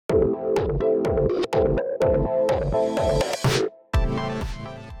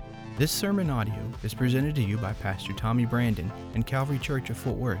This sermon audio is presented to you by Pastor Tommy Brandon and Calvary Church of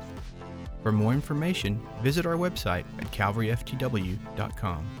Fort Worth. For more information, visit our website at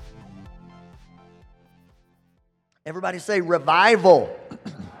calvaryftw.com. Everybody say revival.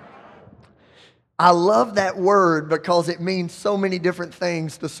 I love that word because it means so many different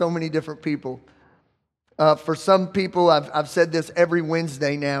things to so many different people. For some people, I've said this every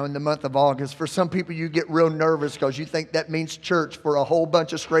Wednesday now in the month of August. For some people, you get real nervous because you think that means church for a whole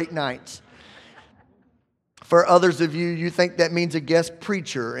bunch of straight nights. For others of you, you think that means a guest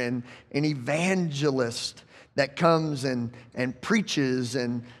preacher and an evangelist that comes and preaches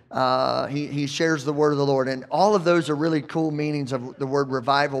and he shares the word of the Lord. And all of those are really cool meanings of the word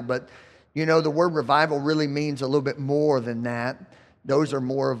revival. But, you know, the word revival really means a little bit more than that. Those are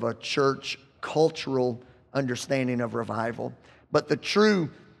more of a church cultural understanding of revival. But the true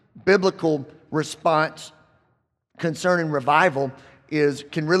biblical response concerning revival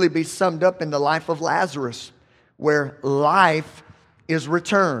can really be summed up in the life of Lazarus, where life is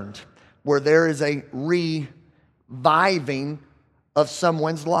returned, where there is a reviving of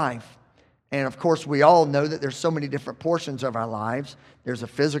someone's life. And of course, we all know that there's so many different portions of our lives. There's a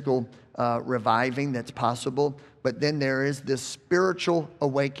physical reviving that's possible, but then there is this spiritual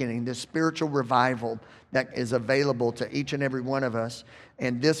awakening, this spiritual revival that is available to each and every one of us.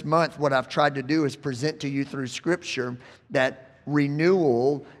 And this month, what I've tried to do is present to you through Scripture that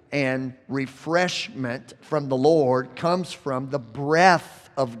renewal and refreshment from the Lord comes from the breath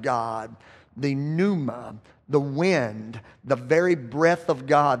of God, the pneuma, the wind, the very breath of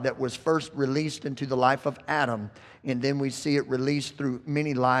God that was first released into the life of Adam. And then we see it released through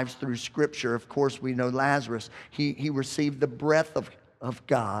many lives through Scripture. Of course, we know Lazarus. He received the breath of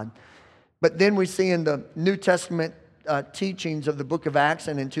God. But then we see in the New Testament teachings of the book of Acts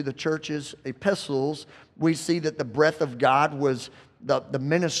and into the church's epistles, we see that the breath of God was the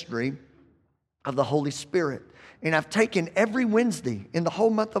ministry of the Holy Spirit. And I've taken every Wednesday in the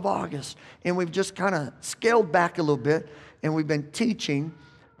whole month of August, and we've just kind of scaled back a little bit, and we've been teaching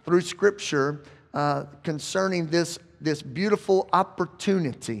through Scripture concerning this beautiful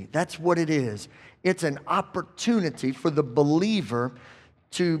opportunity. That's what it is. It's an opportunity for the believer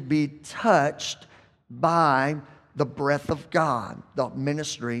to be touched by the breath of God, the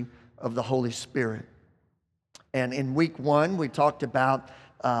ministry of the Holy Spirit. And in week 1, we talked about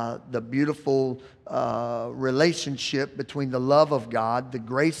the beautiful relationship between the love of God, the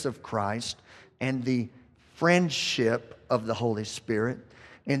grace of Christ, and the friendship of the Holy Spirit.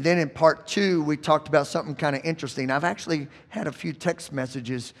 And then in part 2, we talked about something kind of interesting. I've actually had a few text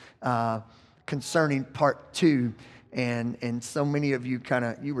messages concerning part 2. And so many of you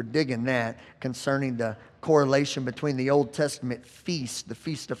you were digging that concerning the correlation between the Old Testament feast, the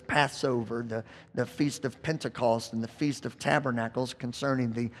Feast of Passover, the Feast of Pentecost, and the Feast of Tabernacles,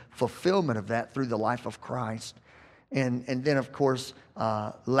 concerning the fulfillment of that through the life of Christ. And then, of course,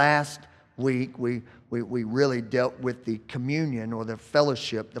 last week we really dealt with the communion or the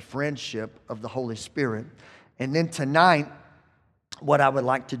fellowship, the friendship of the Holy Spirit. And then tonight, what I would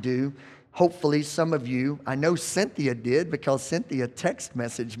like to do, hopefully some of you, I know Cynthia did because Cynthia text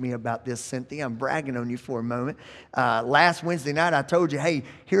messaged me about this. Cynthia, I'm bragging on you for a moment. Last Wednesday night I told you, hey,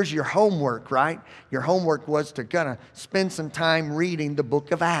 here's your homework, right? Your homework was to kind of spend some time reading the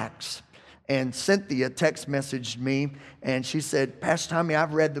book of Acts. And Cynthia text messaged me and she said, Pastor Tommy,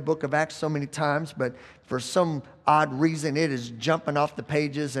 I've read the book of Acts so many times, but for some odd reason it is jumping off the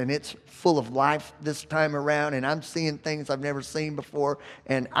pages and it's full of life this time around, and I'm seeing things I've never seen before,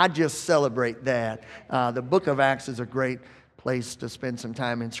 and I just celebrate that. The book of Acts is a great place to spend some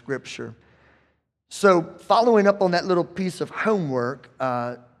time in Scripture. So following up on that little piece of homework,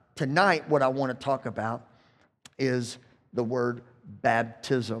 tonight what I want to talk about is the word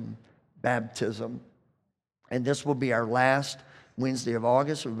baptism. Baptism. And this will be our last Wednesday of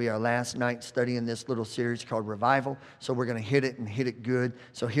August. It will be our last night study in this little series called Revival. So we're going to hit it and hit it good.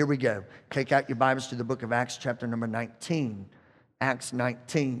 So here we go. Take out your Bibles to the book of Acts, chapter number 19. Acts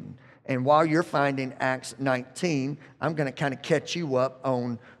 19. And while you're finding Acts 19, I'm going to kind of catch you up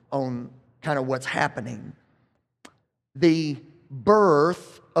on kind of what's happening. The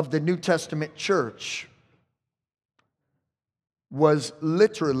birth of the New Testament church was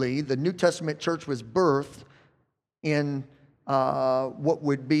literally, the New Testament church was birthed in what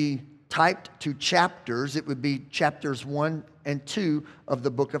would be typed to chapters. It would be chapters 1 and 2 of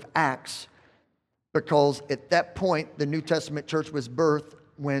the book of Acts. Because at that point, the New Testament church was birthed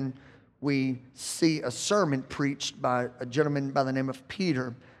when we see a sermon preached by a gentleman by the name of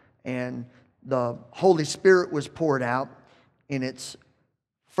Peter. And the Holy Spirit was poured out in its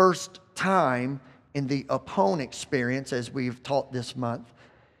first time in the Upon experience, as we've taught this month.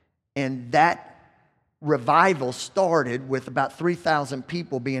 And that revival started with about 3,000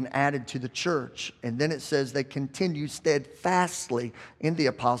 people being added to the church. And then it says they continued steadfastly in the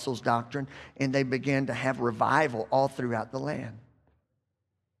apostles' doctrine, and they began to have revival all throughout the land.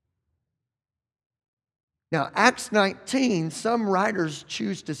 Now, Acts 19, some writers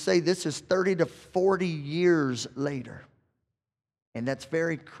choose to say this is 30 to 40 years later. And that's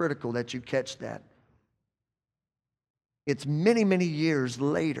very critical that you catch that. It's many, many years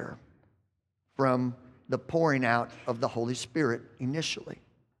later from the pouring out of the Holy Spirit initially.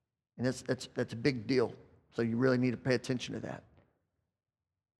 And that's a big deal. So you really need to pay attention to that.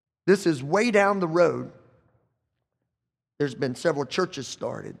 This is way down the road. There's been several churches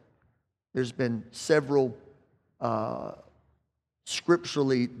started. There's been several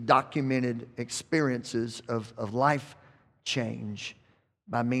scripturally documented experiences of life change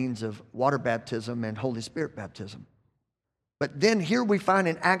by means of water baptism and Holy Spirit baptism. But then here we find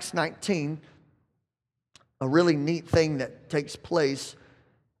in Acts 19 a really neat thing that takes place.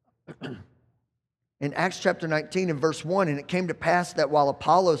 In Acts chapter 19 and verse 1, and it came to pass that while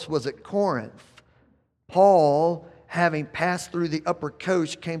Apollos was at Corinth, Paul, having passed through the upper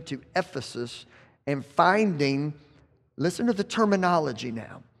coast, came to Ephesus, and finding, listen to the terminology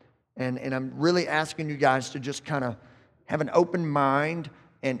now, and I'm really asking you guys to just kind of have an open mind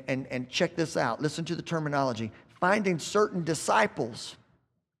and check this out. Listen to the terminology. Finding certain disciples,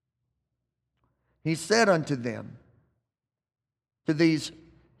 he said unto them, to these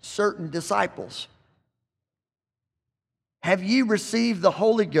certain disciples, have ye received the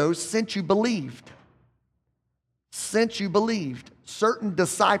Holy Ghost since you believed? Since you believed. Certain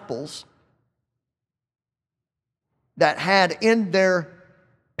disciples that had in their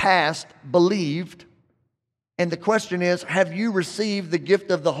past believed. And the question is, have you received the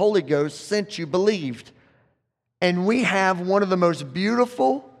gift of the Holy Ghost since you believed? And we have one of the most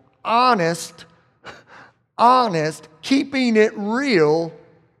beautiful, honest, keeping it real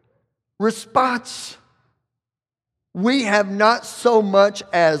response. We have not so much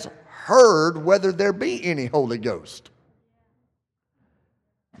as heard whether there be any Holy Ghost.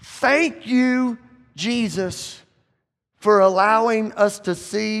 Thank you, Jesus, for allowing us to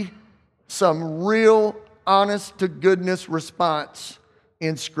see some real, honest to goodness response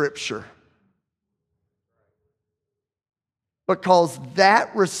in Scripture. Because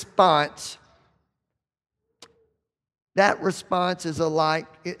that response is a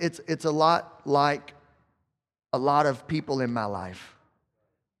lot like a lot of people in my life.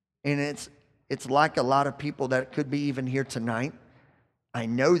 And it's like a lot of people that could be even here tonight. I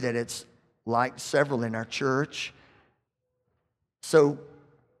know that it's like several in our church. So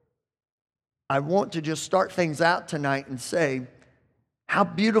I want to just start things out tonight and say how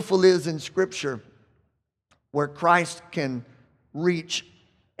beautiful it is in Scripture where Christ can reach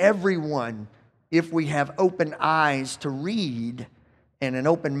everyone if we have open eyes to read and an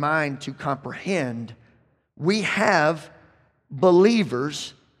open mind to comprehend. We have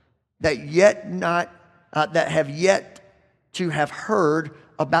believers that have yet to have heard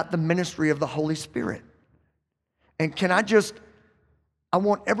about the ministry of the Holy Spirit. And I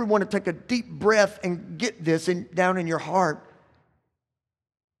want everyone to take a deep breath and get this down in your heart.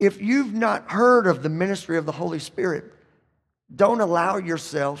 If you've not heard of the ministry of the Holy Spirit, don't allow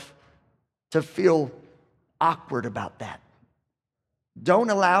yourself to feel awkward about that. Don't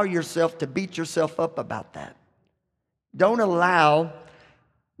allow yourself to beat yourself up about that. Don't allow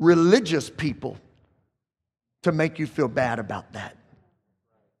religious people to make you feel bad about that.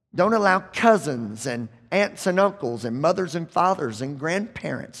 Don't allow cousins and aunts and uncles and mothers and fathers and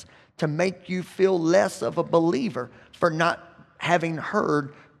grandparents to make you feel less of a believer for not having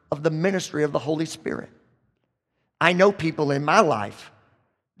heard of the ministry of the Holy Spirit. I know people in my life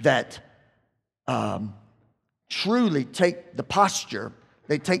that truly take the posture,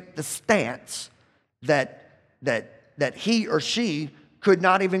 they take the stance that he or she could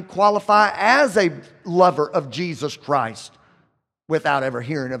not even qualify as a lover of Jesus Christ without ever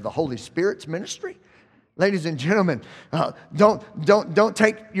hearing of the Holy Spirit's ministry. Ladies and gentlemen, don't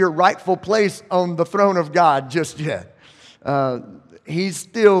take your rightful place on the throne of God just yet. He's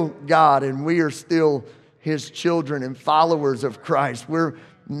still God, and we are still His children and followers of Christ.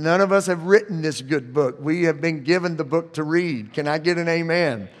 None of us have written this good book. We have been given the book to read. Can I get an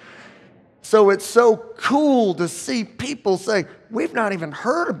amen? So it's so cool to see people say, we've not even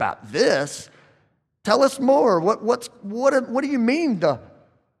heard about this. Tell us more. What do you mean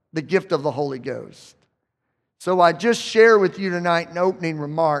the gift of the Holy Ghost? So I just share with you tonight in opening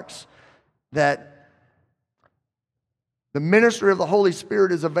remarks that the ministry of the Holy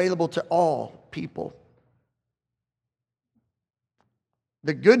Spirit is available to all people.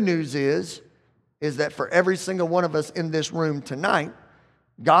 The good news is that for every single one of us in this room tonight,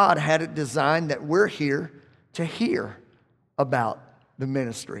 God had it designed that we're here to hear about the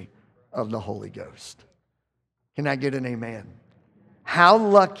ministry of the Holy Ghost. Can I get an amen? How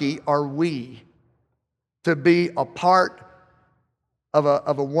lucky are we to be a part of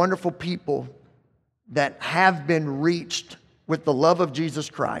a wonderful people that have been reached with the love of Jesus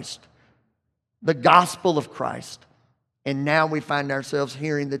Christ, the gospel of Christ, and now we find ourselves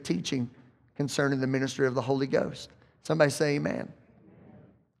hearing the teaching concerning the ministry of the Holy Ghost. Somebody say amen.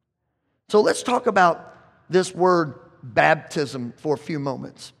 So let's talk about this word baptism for a few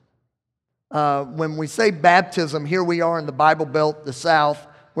moments. When we say baptism, here we are in the Bible Belt, the South.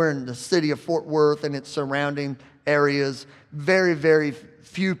 We're in the city of Fort Worth and its surrounding areas. Very, very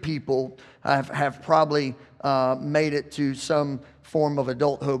few people have probably made it to some form of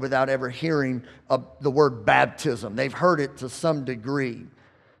adulthood without ever hearing the word baptism. They've heard it to some degree.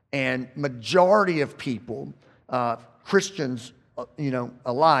 And majority of people, Christians,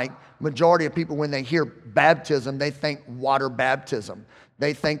 alike, majority of people, when they hear baptism, they think water baptism.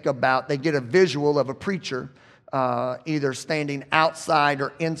 They get a visual of a preacher either standing outside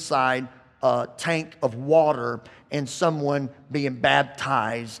or inside a tank of water and someone being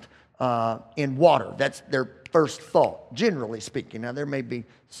baptized in water. That's their first thought, generally speaking. Now, there may be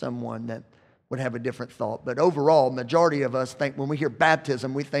someone that would have a different thought, but overall, majority of us think when we hear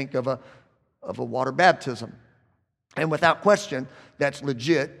baptism, we think of a water baptism. And without question, that's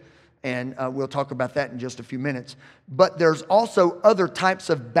legit, and we'll talk about that in just a few minutes. But there's also other types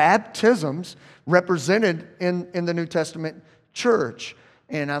of baptisms represented in the New Testament church.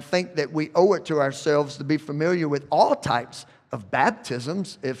 And I think that we owe it to ourselves to be familiar with all types of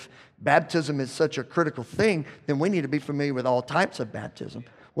baptisms. If baptism is such a critical thing, then we need to be familiar with all types of baptism.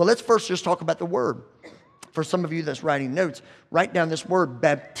 Well, let's first just talk about the word. For some of you that's writing notes, write down this word,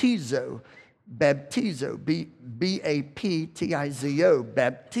 baptizo. Baptizo, B-A-P-T-I-Z-O,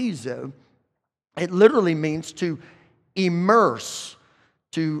 baptizo. It literally means to immerse,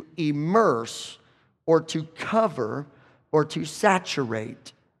 or to cover, or to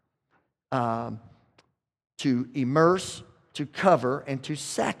saturate. To immerse, to cover, and to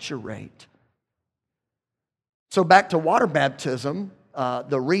saturate. So back to water baptism,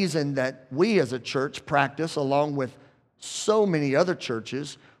 the reason that we as a church practice, along with so many other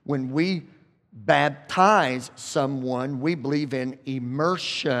churches, when we baptize someone, we believe in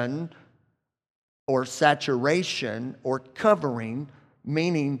immersion or saturation or covering,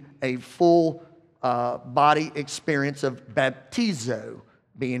 meaning a full body experience of baptizo,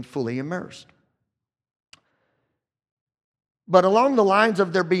 being fully immersed. But along the lines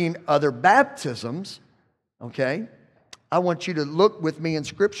of there being other baptisms, okay, I want you to look with me in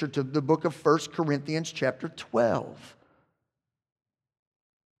Scripture to the book of 1 Corinthians chapter 12.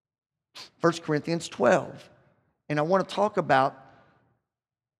 1 Corinthians 12. And I want to talk about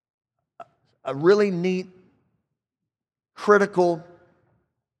a really neat, critical,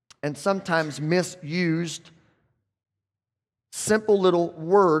 and sometimes misused, simple little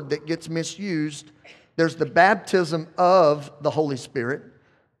word that gets misused. There's the baptism of the Holy Spirit,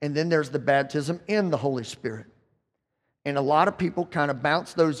 and then there's the baptism in the Holy Spirit. And a lot of people kind of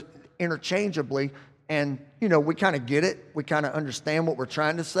bounce those interchangeably, and, we kind of get it. We kind of understand what we're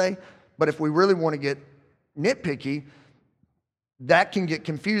trying to say. But if we really want to get nitpicky, that can get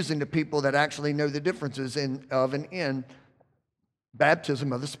confusing to people that actually know the differences of and in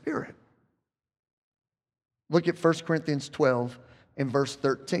baptism of the Spirit. Look at 1 Corinthians 12 and verse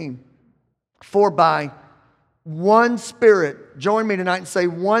 13. For by one Spirit, join me tonight and say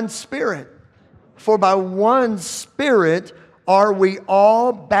one Spirit. For by one Spirit are we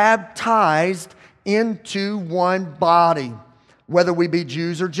all baptized into one body, whether we be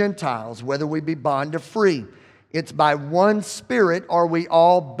Jews or Gentiles, whether we be bond or free. It's by one Spirit are we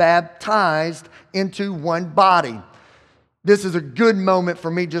all baptized into one body. This is a good moment for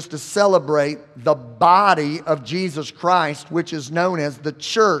me just to celebrate the body of Jesus Christ, which is known as the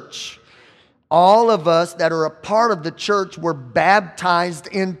church. All of us that are a part of the church were baptized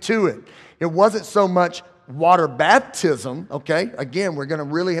into it. It wasn't so much water baptism, okay? Again, we're going to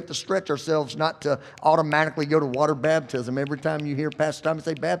really have to stretch ourselves not to automatically go to water baptism. Every time you hear Pastor Thomas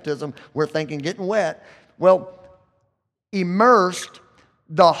say baptism, we're thinking getting wet. Well, immersed,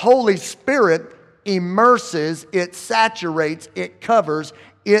 the Holy Spirit immerses, it saturates, it covers,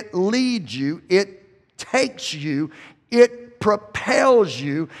 it leads you, it takes you, it propels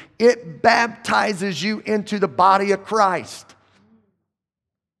you, it baptizes you into the body of Christ.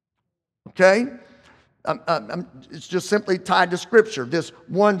 Okay? It's just simply tied to Scripture. This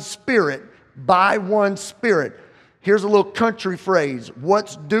one Spirit, by one Spirit. Here's a little country phrase.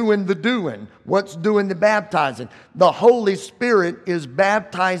 What's doing the doing? What's doing the baptizing? The Holy Spirit is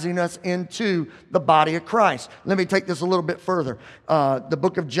baptizing us into the body of Christ. Let me take this a little bit further. The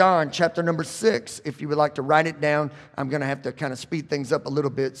book of John, chapter number 6, if you would like to write it down, I'm going to have to kind of speed things up a little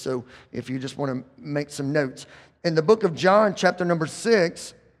bit, so if you just want to make some notes. In the book of John, chapter number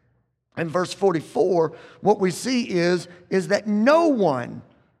 6, and verse 44, what we see is that no one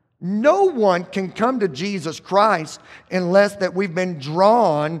can come to Jesus Christ unless that we've been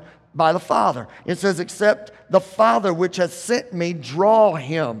drawn by the Father. It says, except the Father which has sent me draw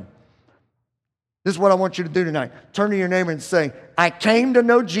him. This is what I want you to do tonight. Turn to your neighbor and say, I came to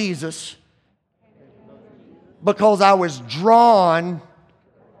know Jesus because I was drawn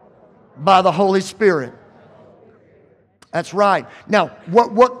by the Holy Spirit. That's right. Now,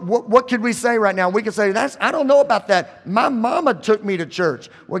 what could we say right now? We could say, I don't know about that. My mama took me to church.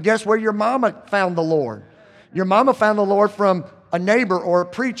 Well, guess where your mama found the Lord? Your mama found the Lord from a neighbor or a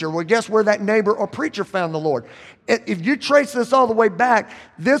preacher. Well, guess where that neighbor or preacher found the Lord? If you trace this all the way back,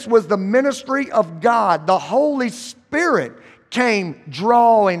 this was the ministry of God. The Holy Spirit came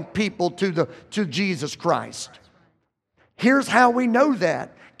drawing people to Jesus Christ. Here's how we know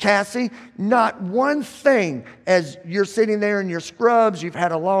that. Cassie, not one thing as you're sitting there in your scrubs, you've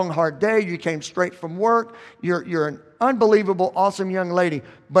had a long, hard day, you came straight from work, you're an unbelievable, awesome young lady.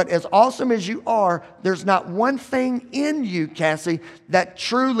 But as awesome as you are, there's not one thing in you, Cassie, that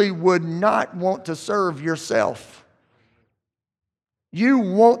truly would not want to serve yourself. You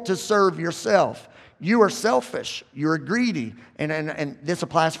want to serve yourself. You are selfish. You're greedy. And this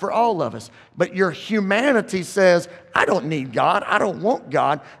applies for all of us. But your humanity says, I don't need God. I don't want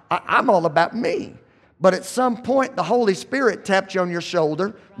God. I'm all about me. But at some point, the Holy Spirit tapped you on your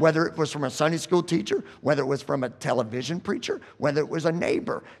shoulder, whether it was from a Sunday school teacher, whether it was from a television preacher, whether it was a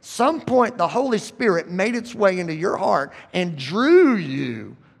neighbor. Some point, the Holy Spirit made its way into your heart and drew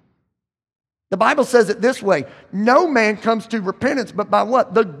you. The Bible says it this way, no man comes to repentance, but by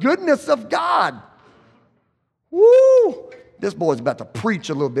what? The goodness of God. Woo! This boy's about to preach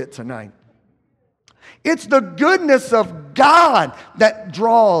a little bit tonight. It's the goodness of God that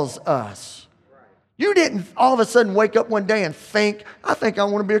draws us. You didn't all of a sudden wake up one day and think, I think I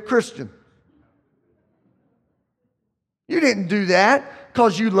want to be a Christian. You didn't do that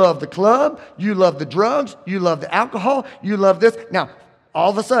because you love the club, you love the drugs, you love the alcohol, you love this. Now,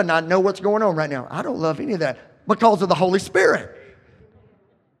 all of a sudden, I know what's going on right now. I don't love any of that because of the Holy Spirit.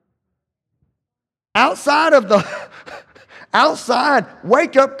 Outside,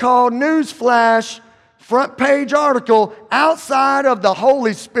 wake up call, news flash, front page article, outside of the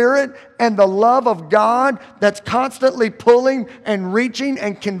Holy Spirit and the love of God that's constantly pulling and reaching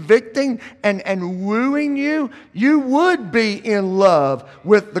and convicting and wooing you, you would be in love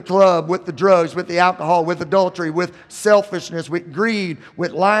with the club, with the drugs, with the alcohol, with adultery, with selfishness, with greed,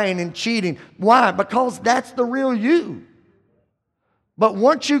 with lying and cheating. Why? Because that's the real you. But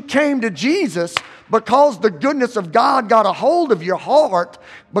once you came to Jesus, because the goodness of God got a hold of your heart,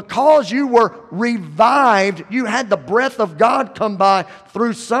 because you were revived, you had the breath of God come by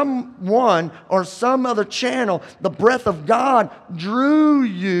through someone or some other channel. The breath of God drew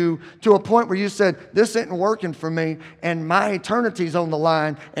you to a point where you said, this isn't working for me, and my eternity's on the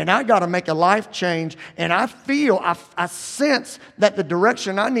line, and I got to make a life change, and I feel, I sense that the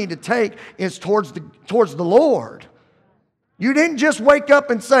direction I need to take is towards the Lord. You didn't just wake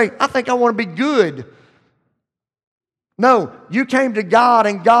up and say, I think I want to be good. No, you came to God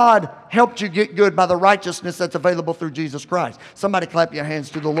and God helped you get good by the righteousness that's available through Jesus Christ. Somebody clap your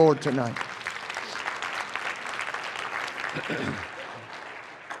hands to the Lord tonight.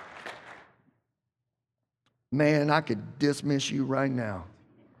 Man, I could dismiss you right now.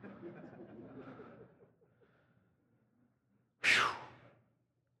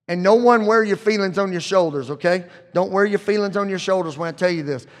 And no one wear your feelings on your shoulders, okay? Don't wear your feelings on your shoulders when I tell you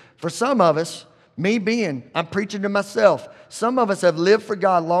this. For some of us, I'm preaching to myself. Some of us have lived for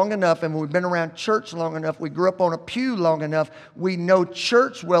God long enough and we've been around church long enough. We grew up on a pew long enough. We know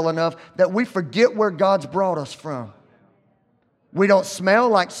church well enough that we forget where God's brought us from. We don't smell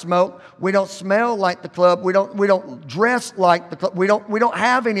like smoke. We don't smell like the club. We don't dress like the club. We don't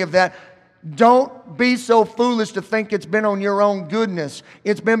have any of that. Don't be so foolish to think it's been on your own goodness.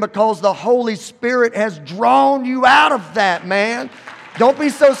 It's been because the Holy Spirit has drawn you out of that, man. Don't be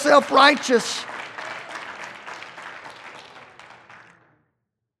so self-righteous.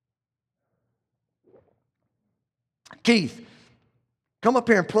 Keith, come up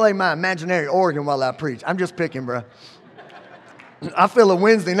here and play my imaginary organ while I preach. I'm just picking, bro. I feel a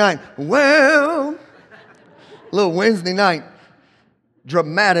Wednesday night. Well, little Wednesday night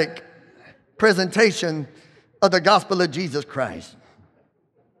dramatic presentation of the gospel of Jesus Christ.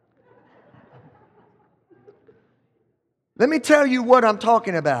 Let me tell you what I'm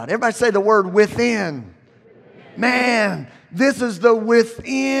talking about. Everybody say the word within. Man, this is the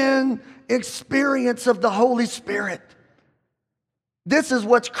within experience of the Holy Spirit. This is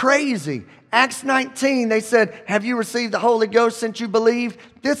what's crazy. Acts 19, they said, have you received the Holy Ghost since you believed?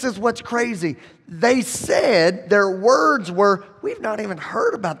 This is what's crazy. They said, their words were, we've not even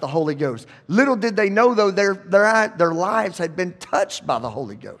heard about the Holy Ghost. Little did they know, though, their lives had been touched by the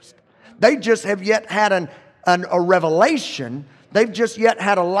Holy Ghost. They just have yet had a revelation. They've just yet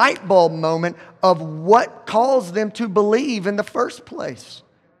had a light bulb moment of what caused them to believe in the first place.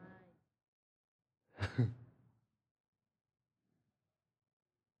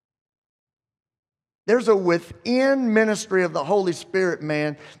 There's a within ministry of the Holy Spirit,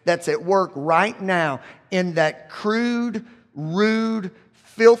 man, that's at work right now in that crude, rude,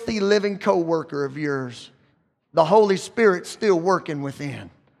 filthy living coworker of yours. The Holy Spirit's still working within.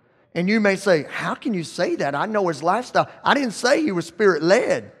 And you may say, how can you say that? I know his lifestyle. I didn't say he was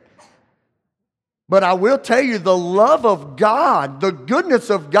Spirit-led. But I will tell you, the love of God, the goodness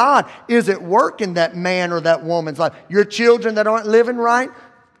of God is at work in that man or that woman's life. Your children that aren't living right,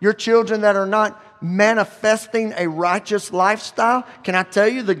 your children that are not manifesting a righteous lifestyle, can I tell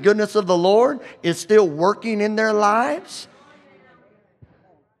you the goodness of the Lord is still working in their lives?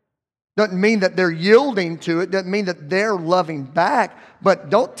 Doesn't mean that they're yielding to it. Doesn't mean that they're loving back. But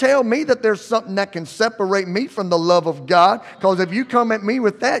don't tell me that there's something that can separate me from the love of God. Because if you come at me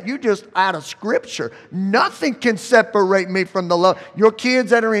with that, you just out of Scripture. Nothing can separate me from the love. Your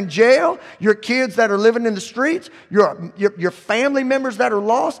kids that are in jail, your kids that are living in the streets, your family members that are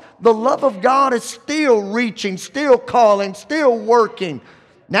lost, the love of God is still reaching, still calling, still working.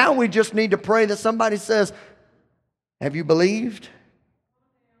 Now we just need to pray that somebody says, have you believed?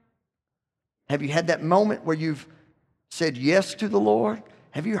 Have you had that moment where you've said yes to the Lord?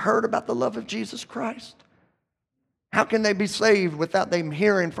 Have you heard about the love of Jesus Christ? How can they be saved without them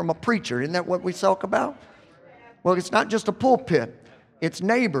hearing from a preacher? Isn't that what we talk about? Well, it's not just a pulpit. It's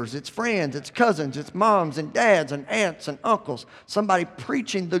neighbors, it's friends, it's cousins, it's moms and dads and aunts and uncles. Somebody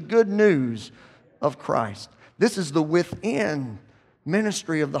preaching the good news of Christ. This is the within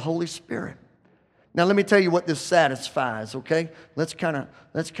ministry of the Holy Spirit. Now let me tell you what this satisfies, okay? Let's kind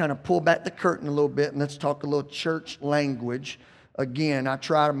of pull back the curtain a little bit and let's talk a little church language. Again, I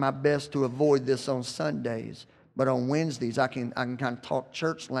try my best to avoid this on Sundays, but on Wednesdays I can kind of talk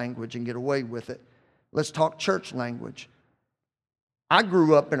church language and get away with it. Let's talk church language. I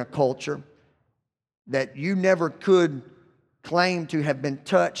grew up in a culture that you never could claim to have been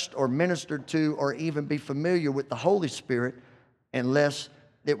touched or ministered to or even be familiar with the Holy Spirit unless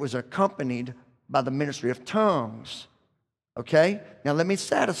it was accompanied by the ministry of tongues. Okay? Now let me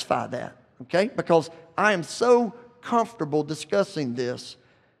satisfy that. Okay? Because I am so comfortable discussing this,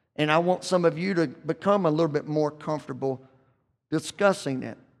 and I want some of you to become a little bit more comfortable discussing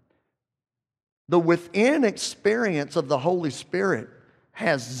it. The within experience of the Holy Spirit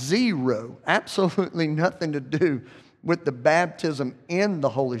has absolutely nothing to do with the baptism in the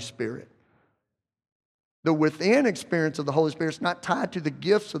Holy Spirit. The within experience of the Holy Spirit is not tied to the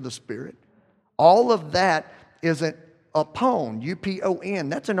gifts of the Spirit. All of that is an upon, U-P-O-N.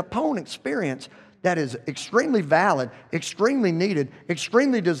 That's an upon experience that is extremely valid, extremely needed,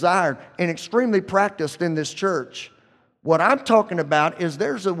 extremely desired, and extremely practiced in this church. What I'm talking about is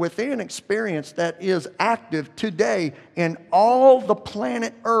there's a within experience that is active today in all the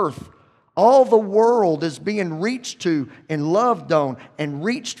planet Earth. All the world is being reached to and loved on and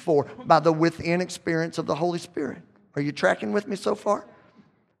reached for by the within experience of the Holy Spirit. Are you tracking with me so far?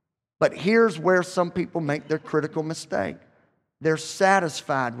 But here's where some people make their critical mistake. They're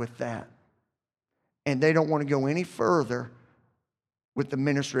satisfied with that. And they don't want to go any further with the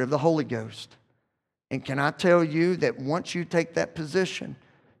ministry of the Holy Ghost. And can I tell you that once you take that position,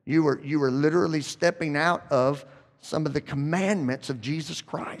 you are literally stepping out of some of the commandments of Jesus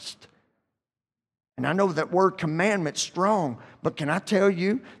Christ. And I know that word commandment's strong, but can I tell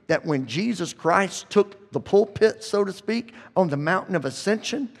you that when Jesus Christ took the pulpit, so to speak, on the mountain of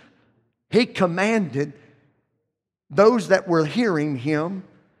ascension, He commanded those that were hearing Him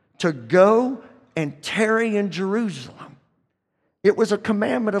to go and tarry in Jerusalem. It was a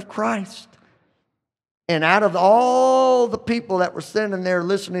commandment of Christ. And out of all the people that were sitting there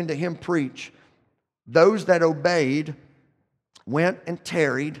listening to Him preach, those that obeyed went and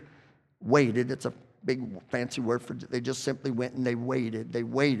tarried, waited. It's a big fancy word for, they just simply went and they waited. They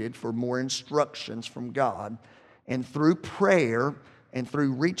waited for more instructions from God. And through prayer and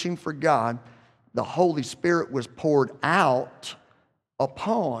through reaching for God, the Holy Spirit was poured out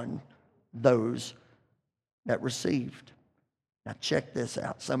upon those that received. Now check this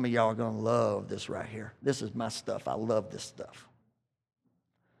out. Some of y'all are going to love this right here. This is my stuff. I love this stuff.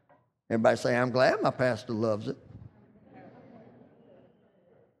 Everybody say, I'm glad my pastor loves it.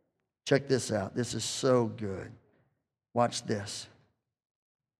 Check this out. This is so good. Watch this.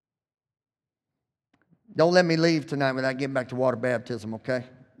 Don't let me leave tonight without getting back to water baptism, okay?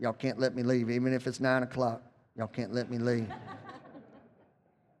 Y'all can't let me leave, even if it's 9 o'clock. Y'all can't let me leave.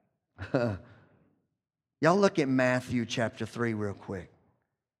 Y'all look at Matthew chapter 3 real quick.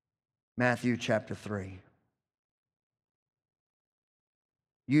 Matthew chapter 3.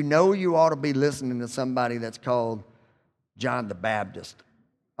 You know you ought to be listening to somebody that's called John the Baptist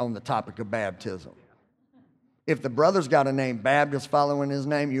on the topic of baptism. If the brother's got a name Baptist following his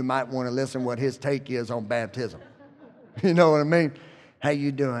name, you might want to listen what his take is on baptism. You know what I mean? How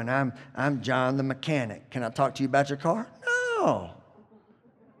you doing? I'm John the mechanic. Can I talk to you about your car? No.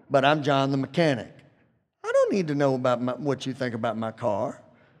 But I'm John the mechanic. I don't need to know about what you think about my car,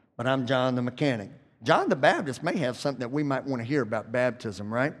 but I'm John the mechanic. John the Baptist may have something that we might want to hear about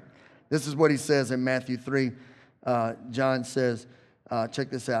baptism, right? This is what he says in Matthew 3. John says, check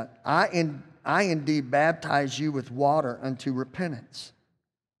this out. I indeed baptize you with water unto repentance.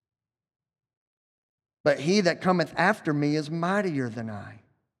 But he that cometh after me is mightier than I,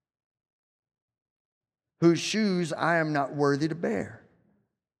 whose shoes I am not worthy to bear.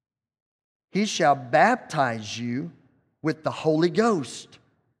 He shall baptize you with the Holy Ghost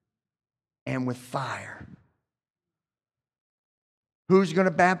and with fire. Who's going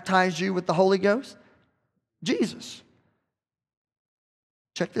to baptize you with the Holy Ghost? Jesus.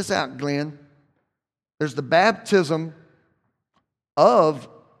 Check this out, Glenn. There's the baptism of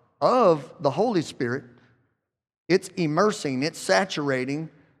the Holy Spirit. It's immersing, it's saturating,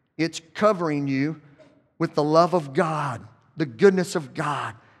 it's covering you with the love of God, the goodness of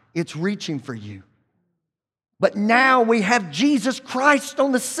God. It's reaching for you. But now we have Jesus Christ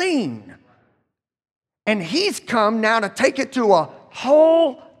on the scene. And he's come now to take it to a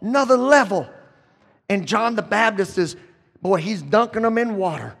whole nother level. And John the Baptist he's dunking them in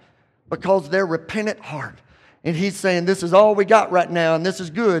water because they're repentant heart. And he's saying, this is all we got right now, and this is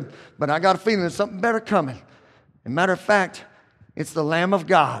good, but I got a feeling there's something better coming. As a matter of fact, it's the Lamb of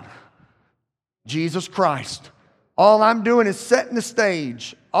God, Jesus Christ. All I'm doing is setting the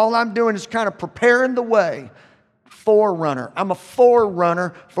stage. All I'm doing is kind of preparing the way. Forerunner. I'm a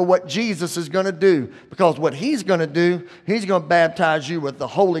forerunner for what Jesus is going to do. Because what he's going to do, he's going to baptize you with the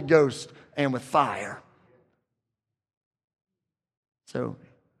Holy Ghost and with fire. So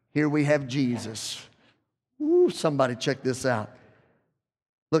here we have Jesus. Ooh, somebody check this out.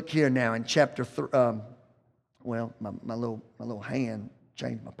 Look here now in chapter 3. My little hand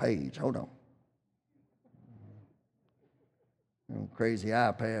changed my page. Hold on. Crazy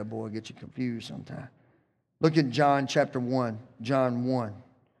iPad, boy, get you confused sometimes. Look at John chapter 1. John 1.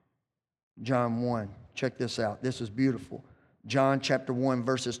 John 1. Check this out. This is beautiful. John chapter 1,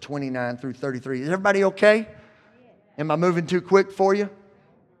 verses 29 through 33. Is everybody okay? Am I moving too quick for you?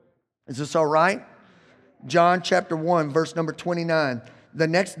 Is this all right? John chapter 1, verse number 29. The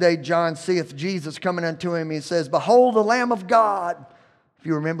next day John seeth Jesus coming unto him. He says, Behold the Lamb of God. If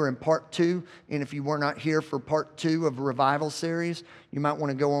you remember in part 2, and if you were not here for part 2 of a revival series, you might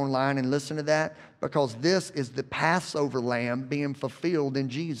want to go online and listen to that, because this is the Passover lamb being fulfilled in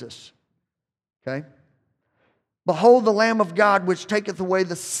Jesus. Okay? Behold the Lamb of God, which taketh away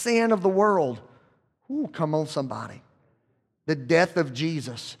the sin of the world. Ooh, come on, somebody. The death of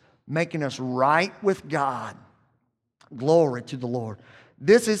Jesus, making us right with God. Glory to the Lord.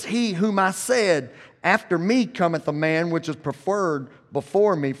 This is he whom I said, After me cometh a man which is preferred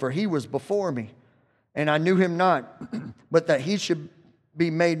before me, for he was before me. And I knew him not, but that he should be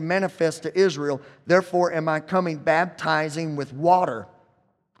made manifest to Israel. Therefore am I coming baptizing with water.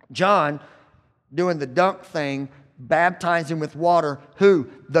 John, doing the dunk thing, baptizing with water. Who?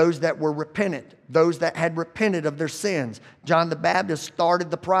 Those that were repentant. Those that had repented of their sins. John the Baptist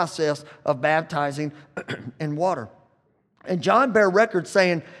started the process of baptizing in water. And John bare record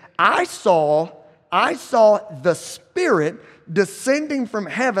saying, I saw the Spirit descending from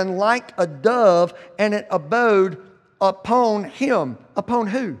heaven like a dove, and it abode upon him. Upon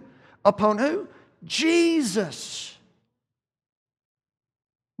who? Upon who? Jesus.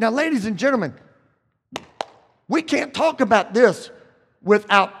 Now, ladies and gentlemen, we can't talk about this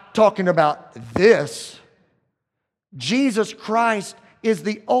without talking about this. Jesus Christ is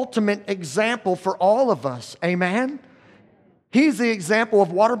the ultimate example for all of us. Amen? He's the example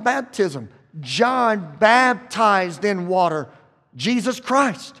of water baptism. John baptized in water Jesus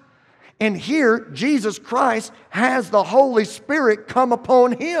Christ. And here, Jesus Christ has the Holy Spirit come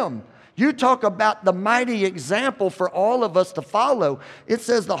upon him. You talk about the mighty example for all of us to follow. It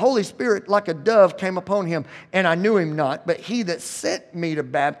says the Holy Spirit like a dove came upon him, and I knew him not, but he that sent me to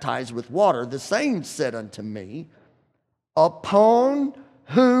baptize with water, the same said unto me, upon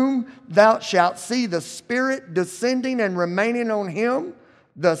whom thou shalt see the Spirit descending and remaining on him,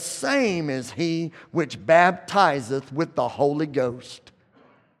 the same is he which baptizeth with the Holy Ghost.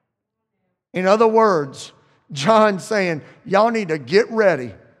 In other words, John's saying, y'all need to get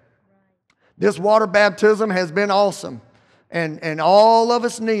ready. This water baptism has been awesome, and all of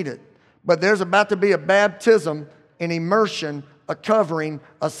us need it. But there's about to be a baptism, an immersion, a covering,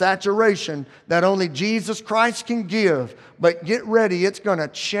 a saturation that only Jesus Christ can give. But get ready, it's going to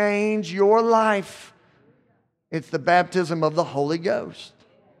change your life. It's the baptism of the Holy Ghost.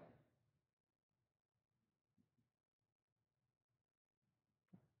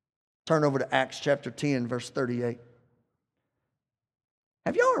 Turn over to Acts chapter 10, verse 38.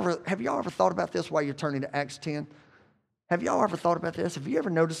 Have y'all ever thought about this while you're turning to Acts 10? Have y'all ever thought about this? Have you ever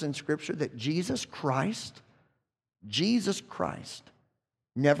noticed in Scripture that Jesus Christ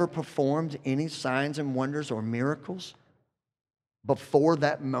never performed any signs and wonders or miracles before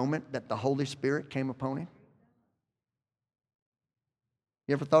that moment that the Holy Spirit came upon him?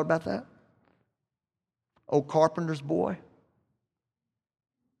 You ever thought about that? Old carpenter's boy.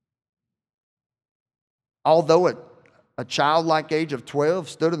 Although at a childlike age of 12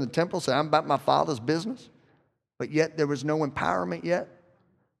 stood in the temple and said, I'm about my Father's business, but yet there was no empowerment yet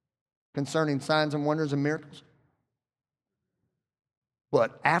concerning signs and wonders and miracles.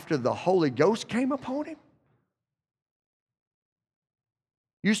 But after the Holy Ghost came upon him,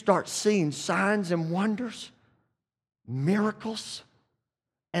 you start seeing signs and wonders, miracles,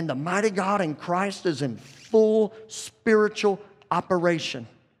 and the mighty God in Christ is in full spiritual operation.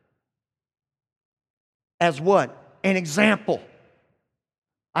 As what? An example.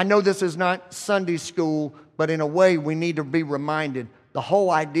 I know this is not Sunday school, but in a way we need to be reminded. The whole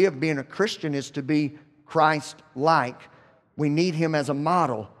idea of being a Christian is to be Christ-like. We need him as a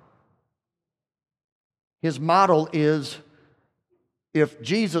model. His model is, if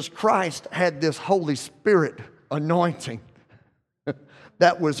Jesus Christ had this Holy Spirit anointing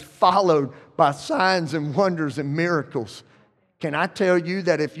that was followed by signs and wonders and miracles, can I tell you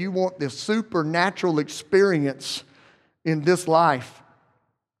that if you want this supernatural experience in this life,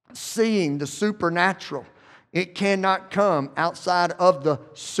 seeing the supernatural, it cannot come outside of the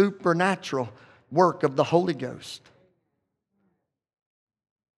supernatural work of the Holy Ghost.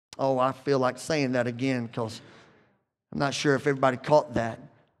 Oh, I feel like saying that again because I'm not sure if everybody caught that.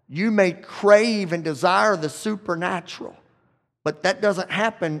 You may crave and desire the supernatural, but that doesn't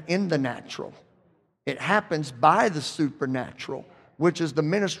happen in the natural. It happens by the supernatural, which is the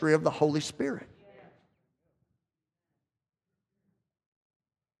ministry of the Holy Spirit.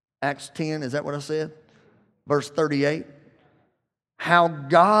 Acts 10, is that what I said? Verse 38. How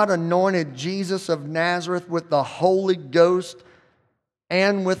God anointed Jesus of Nazareth with the Holy Ghost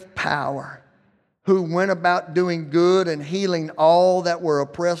and with power, who went about doing good and healing all that were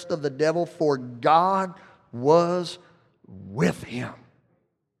oppressed of the devil, for God was with him.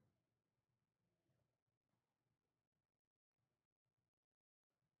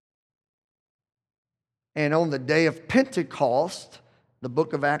 And on the day of Pentecost, the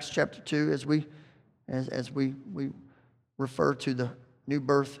book of Acts chapter 2, as we refer to the new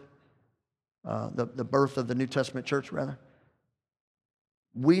birth, the birth of the New Testament church, rather,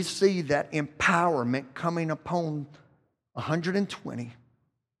 we see that empowerment coming upon 120.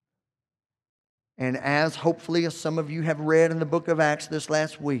 And as hopefully as some of you have read in the book of Acts this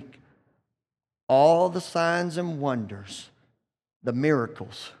last week, all the signs and wonders, the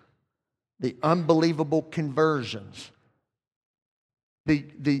miracles, the unbelievable conversions,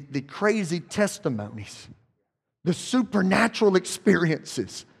 the crazy testimonies, the supernatural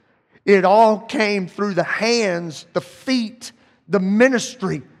experiences, it all came through the hands, the feet, the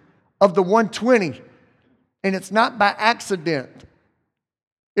ministry of the 120. And it's not by accident.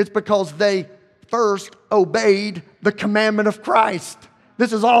 It's because they first obeyed the commandment of Christ.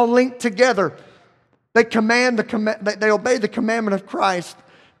 This is all linked together. They obeyed the commandment of Christ.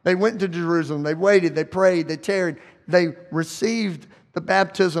 They went to Jerusalem. They waited. They prayed. They tarried. They received the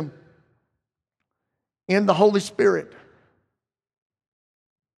baptism in the Holy Spirit.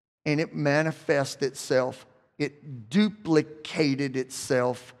 And it manifested itself. It duplicated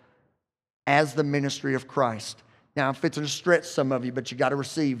itself as the ministry of Christ. Now, I'm fixing to stretch some of you, but you got to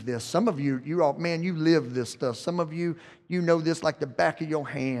receive this. Some of you live this stuff. Some of you, you know this like the back of your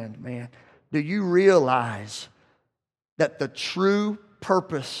hand, man. Do you realize that the true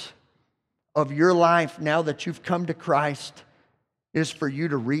purpose of your life now that you've come to Christ is for you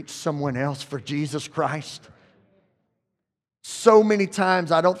to reach someone else for Jesus Christ. So many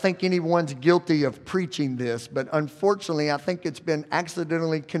times, I don't think anyone's guilty of preaching this, but unfortunately, I think it's been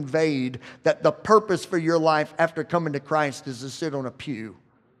accidentally conveyed that the purpose for your life after coming to Christ is to sit on a pew.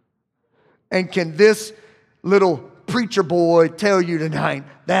 And can this little preacher boy tell you tonight,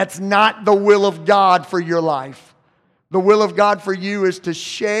 that's not the will of God for your life. The will of God for you is to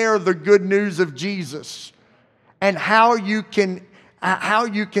share the good news of Jesus, and how you can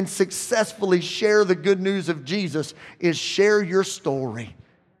successfully share the good news of Jesus is share your story.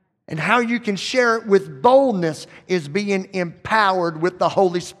 And how you can share it with boldness is being empowered with the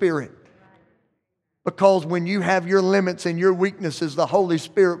Holy Spirit. Because when you have your limits and your weaknesses, the Holy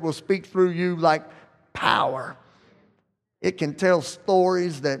Spirit will speak through you like power. It can tell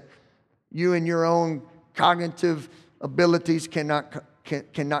stories that you and your own cognitive abilities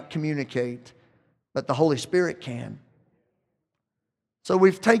cannot communicate, but the Holy Spirit can. So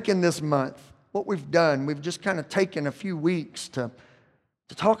we've taken this month, what we've done, we've just kind of taken a few weeks to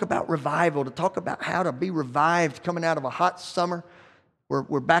talk about revival, to talk about how to be revived coming out of a hot summer.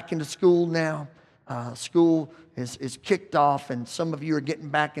 We're back into school now. School is kicked off, and some of you are getting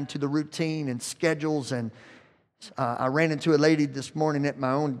back into the routine and schedules. And I ran into a lady this morning at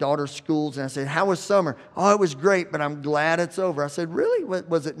my own daughter's schools, and I said, "How was summer?" "Oh, it was great, but I'm glad it's over." I said, "Really?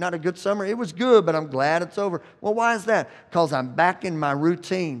 Was it not a good summer?" "It was good, but I'm glad it's over." "Well, why is that?" "Because I'm back in my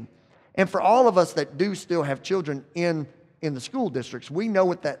routine." And for all of us that do still have children in the school districts, we know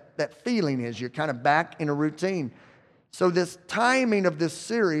what that feeling is. You're kind of back in a routine. So this timing of this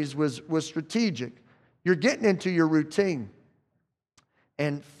series was strategic. You're getting into your routine.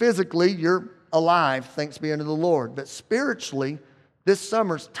 And physically, you're alive, thanks be unto the Lord. But spiritually, this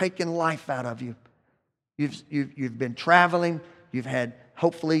summer's taken life out of you. You've been traveling. You've had,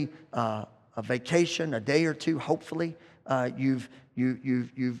 hopefully, a vacation, a day or two, hopefully. You've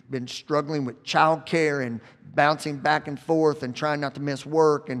been struggling with childcare and bouncing back and forth and trying not to miss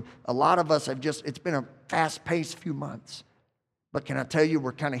work. And a lot of us it's been a fast-paced few months. But can I tell you,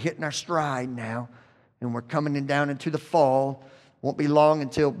 we're kind of hitting our stride now. And we're coming down into the fall. Won't be long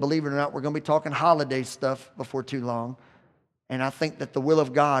until, believe it or not, we're going to be talking holiday stuff before too long. And I think that the will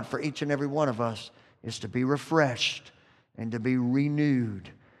of God for each and every one of us is to be refreshed and to be renewed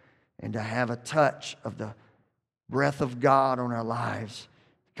and to have a touch of the breath of God on our lives,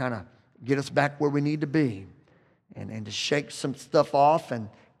 kind of get us back where we need to be, and to shake some stuff off and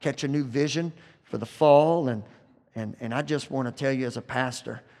catch a new vision for the fall. And I just want to tell you as a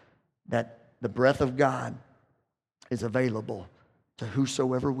pastor that the breath of God is available to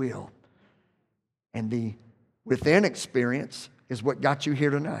whosoever will. And the within experience is what got you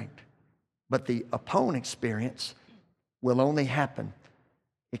here tonight. But the upon experience will only happen.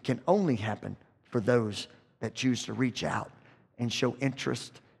 It can only happen for those that choose to reach out and show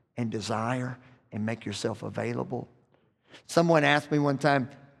interest and desire and make yourself available. Someone asked me one time,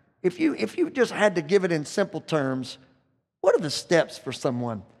 if you just had to give it in simple terms, what are the steps for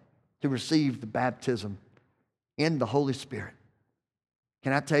someone to receive the baptism in the Holy Spirit?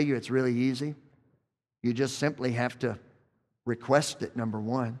 Can I tell you it's really easy? You just simply have to request it, number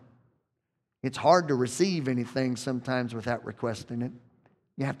one. It's hard to receive anything sometimes without requesting it.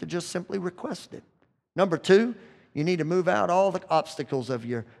 You have to just simply request it. Number two, you need to move out all the obstacles of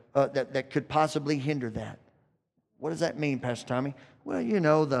your that could possibly hinder that. What does that mean, Pastor Tommy? Well, you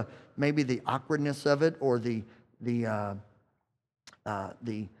know, maybe the awkwardness of it, or the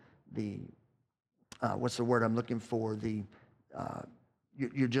what's the word I'm looking for?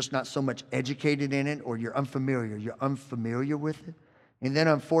 You're just not so much educated in it, or you're unfamiliar. You're unfamiliar with it. And then,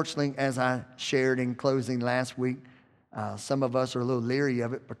 unfortunately, as I shared in closing last week, some of us are a little leery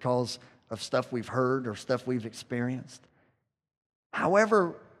of it because of stuff we've heard or stuff we've experienced.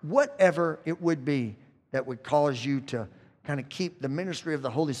 However, whatever it would be that would cause you to kind of keep the ministry of the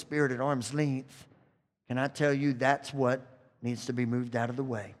Holy Spirit at arm's length, can I tell you that's what needs to be moved out of the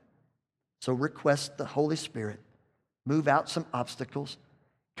way. So request the Holy Spirit. Move out some obstacles.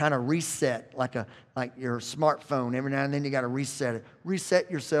 Kind of reset, like your smartphone. Every now and then you got to reset it.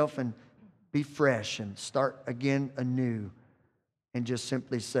 Reset yourself and be fresh and start again anew. And just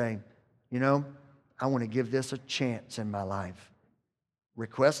simply say, you know, I want to give this a chance in my life.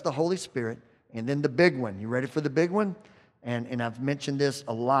 Request the Holy Spirit. And then the big one. You ready for the big one? And I've mentioned this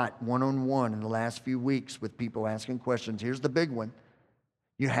a lot one-on-one in the last few weeks with people asking questions. Here's the big one.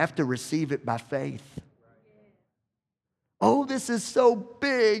 You have to receive it by faith. Oh, this is so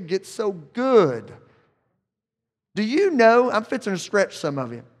big. It's so good. Do you know, I'm fixing to stretch some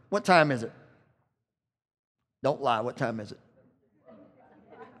of you. What time is it? Don't lie. What time is it?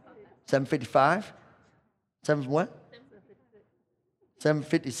 7:55? 7 what?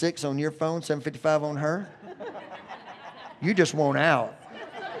 756 on your phone, 755 on her. You just want out.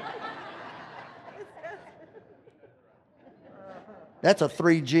 That's a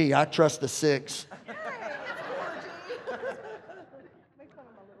 3G. I trust the 6.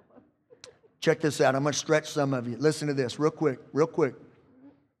 Check this out. I'm going to stretch some of you. Listen to this real quick, real quick.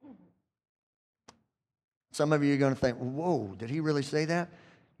 Some of you are going to think, whoa, did he really say that?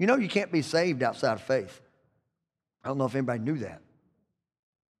 You know you can't be saved outside of faith. I don't know if anybody knew that.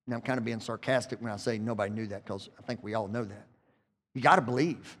 And I'm kind of being sarcastic when I say nobody knew that, because I think we all know that. You got to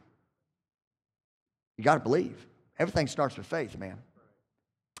believe. You got to believe. Everything starts with faith, man.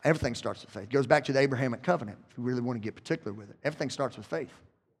 Everything starts with faith. It goes back to the Abrahamic covenant, if you really want to get particular with it. Everything starts with faith.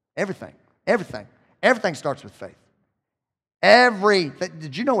 Everything. Everything. Everything starts with faith.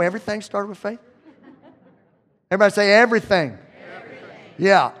 Did you know everything started with faith? Everybody say everything. Everything.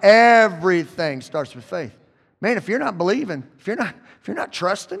 Yeah, everything starts with faith. Man, if you're not believing, if you're not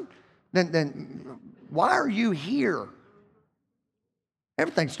trusting, then why are you here?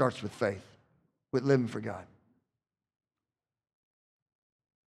 Everything starts with faith, with living for God.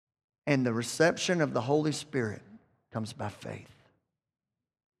 And the reception of the Holy Spirit comes by faith.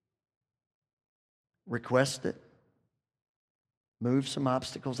 Request it. Move some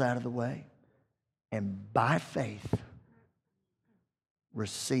obstacles out of the way. And by faith,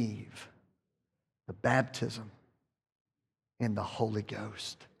 receive the baptism in the Holy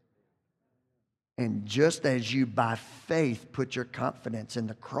Ghost. And just as you by faith put your confidence in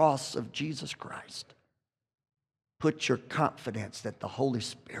the cross of Jesus Christ, put your confidence that the Holy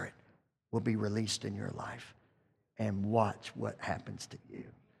Spirit will be released in your life. And watch what happens to you.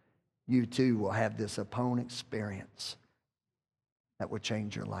 You too will have this upon experience that will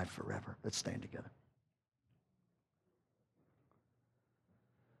change your life forever. Let's stand together.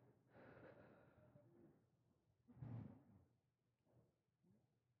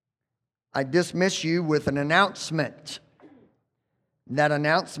 I dismiss you with an announcement. That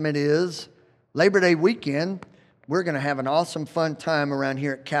announcement is Labor Day weekend. We're going to have an awesome, fun time around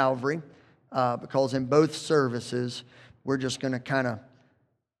here at Calvary because in both services, we're just going to kind of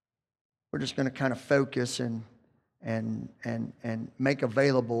focus and make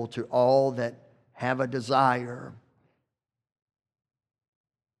available to all that have a desire.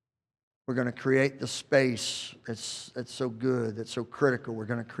 We're going to create the space that's so good, that's so critical. We're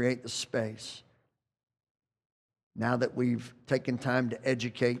going to create the space. Now that we've taken time to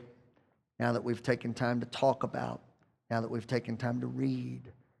educate, now that we've taken time to talk about, now that we've taken time to read,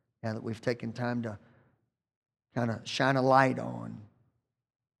 now that we've taken time to kind of shine a light on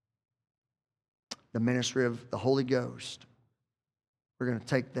the ministry of the Holy Ghost, we're going to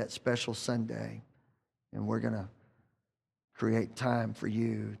take that special Sunday and we're going to create time for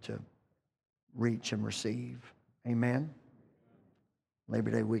you to reach and receive. Amen?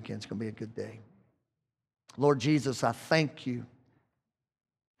 Labor Day weekend's going to be a good day. Lord Jesus, I thank you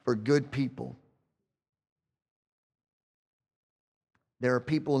for good people. There are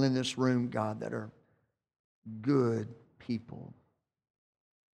people in this room, God, that are good people.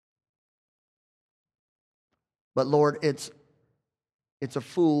 But Lord, it's a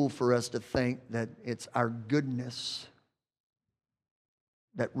fool for us to think that it's our goodness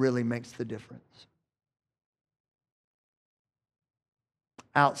that really makes the difference.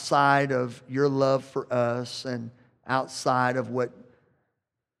 Outside of your love for us and outside of what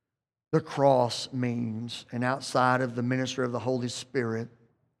the cross means and outside of the ministry of the Holy Spirit,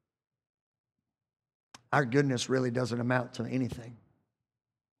 our goodness really doesn't amount to anything.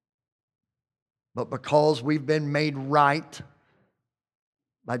 But because we've been made right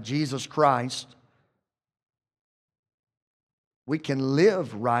by Jesus Christ, we can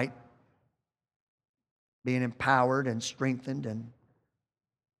live right, being empowered and strengthened and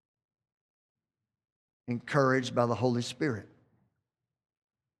encouraged by the Holy Spirit.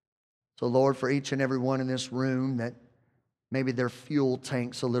 So, Lord, for each and every one in this room that maybe their fuel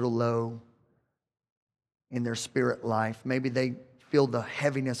tank's a little low in their spirit life, maybe they feel the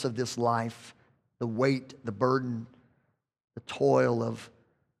heaviness of this life, the weight, the burden, the toil of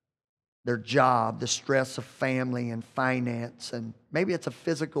their job, the stress of family and finance, and maybe it's a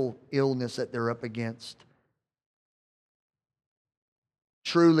physical illness that they're up against.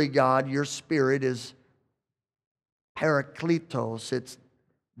 Truly, God, your Spirit is Parakletos. It's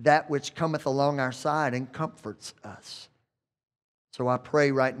that which cometh along our side and comforts us. So I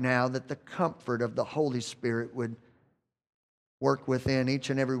pray right now that the comfort of the Holy Spirit would work within each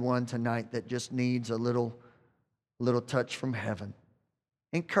and every one tonight that just needs a little touch from heaven.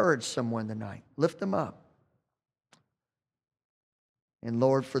 Encourage someone tonight. Lift them up. And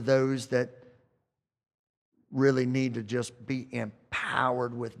Lord, for those that really need to just be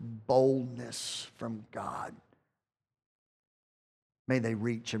empowered with boldness from God. May they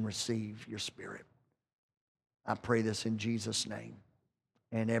reach and receive your Spirit. I pray this in Jesus' name.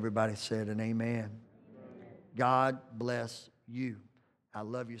 And everybody said an amen. God bless you. I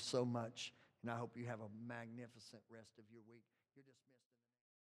love you so much, and I hope you have a magnificent rest of your week. You're dismissed.